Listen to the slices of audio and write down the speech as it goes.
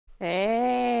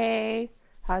Hey,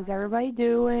 how's everybody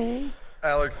doing?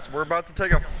 Alex, we're about to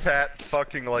take a fat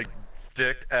fucking like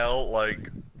dick L,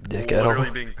 like Dick literally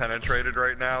L. being penetrated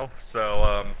right now. So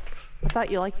I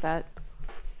thought you liked that.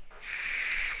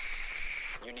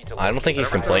 I don't think he's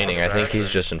Never said complaining. it was I a think bad he's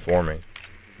thing. just informing.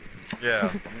 Yeah,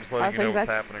 I'm just I letting you know think what's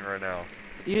that's- happening right now.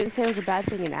 You didn't say it was a bad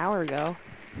thing an hour ago.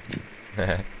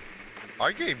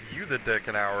 I gave you the dick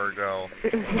an hour ago.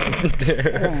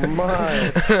 Oh my!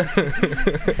 You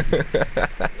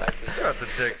got the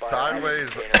dick sideways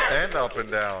and up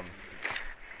and down.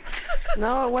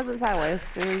 No, it wasn't sideways.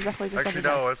 It was definitely just Actually,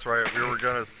 up and no, that's right. We were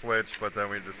gonna switch, but then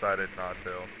we decided not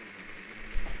to.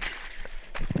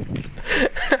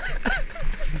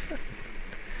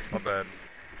 My bad.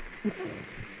 down.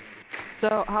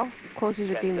 So, how close is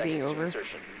your game to being over?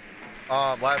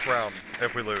 Last round,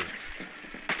 if we lose,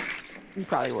 You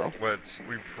probably will. which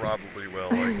we probably will.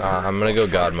 Like, I'm gonna go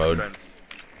God mode. 100%.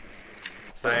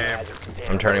 Same.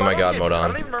 I'm turning my God mode I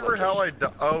don't on. even remember how I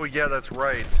oh yeah, that's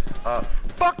right.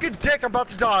 Fucking dick, I'm about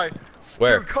to die.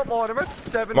 Where? Dude, come on, I'm at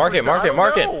 7%. Mark it, mark it,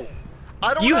 mark it.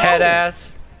 I don't You know. head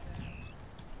ass.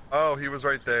 Oh, he was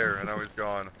right there, and now he's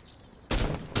gone.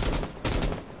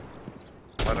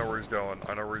 I know where he's going.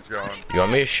 I know where he's going. You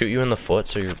want me to shoot you in the foot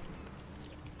so you're...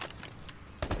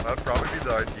 That'd probably be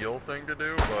the ideal thing to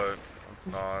do, but it's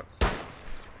not.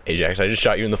 Ajax, I just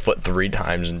shot you in the foot 3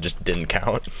 times and just didn't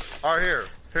count. Alright,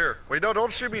 here. Wait, no,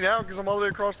 don't shoot me now, because I'm all the way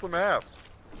across the map.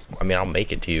 I mean, I'll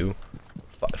make it to you.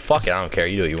 Fuck it, I don't care.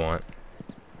 You do what you want.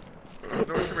 No,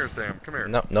 come here, Sam. Come here.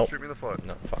 No, no. Shoot me in the foot.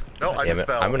 No, fuck. No, God I damn just it.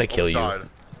 fell. I'm gonna kill you. Almost died.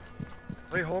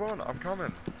 Wait, hold on. I'm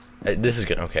coming. This is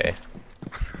good. Okay.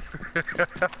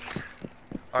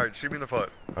 Alright, shoot me in the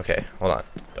foot. Okay, hold on.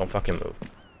 Don't fucking move.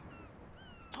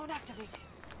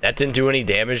 That didn't do any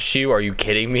damage to you? Are you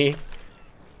kidding me?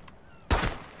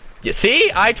 You see?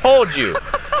 I told you.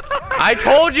 I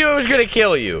told you it was gonna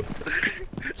kill you.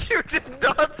 You did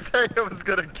not say it was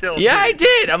gonna kill me. Yeah, I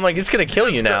did. I'm like, it's gonna kill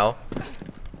you now.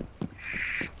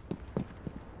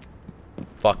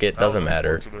 Fuck it, That was doesn't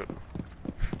matter. unfortunate.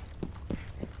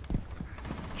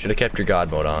 Should have kept your God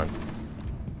mode on.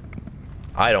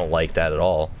 I don't like that at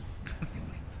all.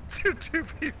 Dude, 2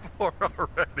 people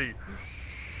already.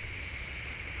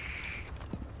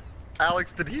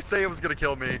 Alex, did he say it was gonna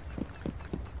kill me?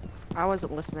 I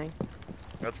wasn't listening.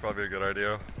 That's probably a good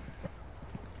idea.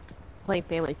 Playing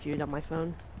Family Feud on my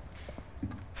phone.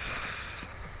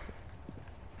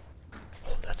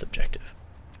 Oh, that's objective.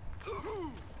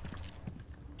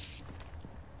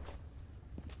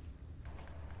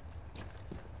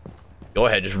 Go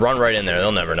ahead, just run right in there.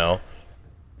 They'll never know.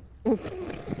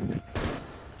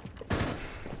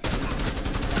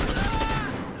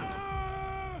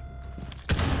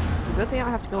 Good thing I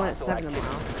don't have to go in at 7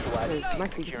 tomorrow. Because my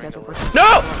sleep schedule for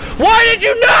No! Why did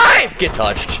you knife? Get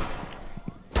touched.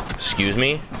 Excuse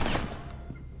me?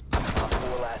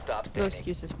 no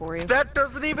excuses for you. That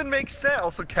doesn't even make sense.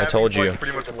 Also, Cappy's told you. like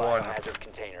pretty much won.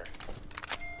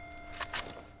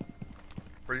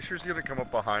 Pretty sure he's gonna come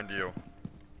up behind you.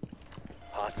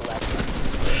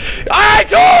 I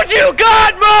told you!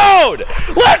 God mode!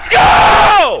 Let's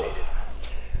go!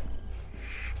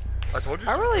 I told you.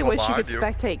 I really wish you could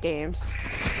behind spectate games.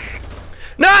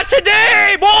 Not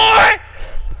today, boy!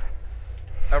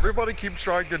 Everybody keeps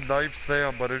trying to knife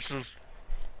Sam, but it's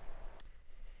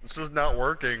just not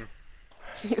working.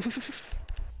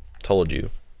 Told you.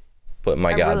 Put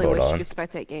my I God really mode wish on. you could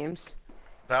spectate games.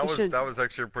 That You was should- that was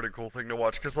actually a pretty cool thing to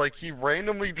watch, cause like he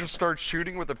randomly just starts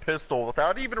shooting with a pistol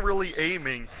without even really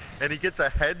aiming, and he gets a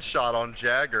headshot on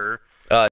Jagger,